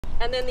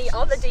And then the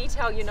other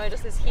detail you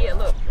notice is here,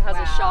 look, it has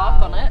a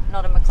shark on it,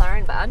 not a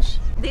McLaren badge.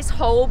 This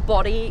whole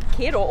body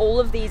kit, or all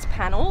of these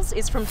panels,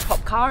 is from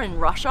TopCar in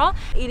Russia.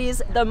 It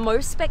is the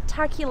most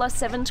spectacular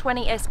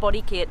 720S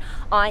body kit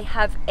I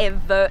have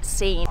ever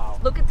seen.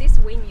 Look at this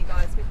wing, you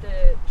guys, with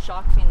the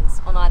shark fins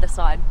on either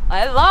side.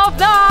 I love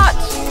that!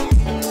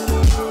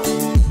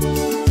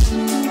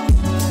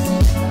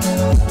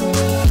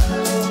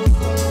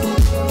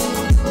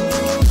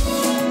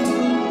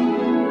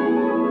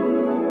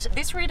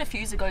 This rear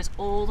diffuser goes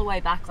all the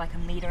way back like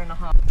 1.5 meters.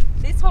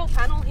 This whole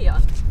panel here,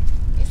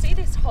 you see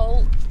this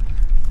whole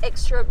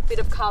extra bit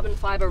of carbon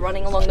fiber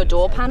running along the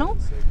door panel?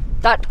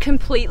 That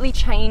completely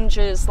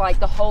changes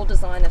like the whole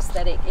design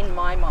aesthetic in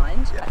my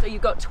mind. So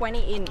you've got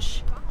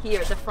 20-inch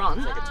here at the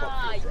front.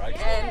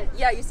 And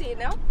yeah, you see it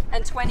now?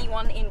 And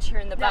 21-inch here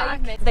in the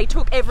back. They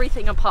took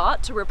everything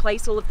apart to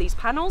replace all of these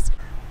panels.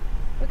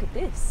 Look at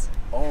this.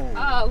 Oh,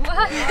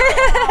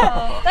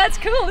 wow. That's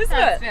cool, isn't it?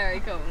 That's very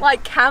cool.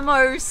 Like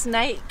camo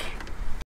snake.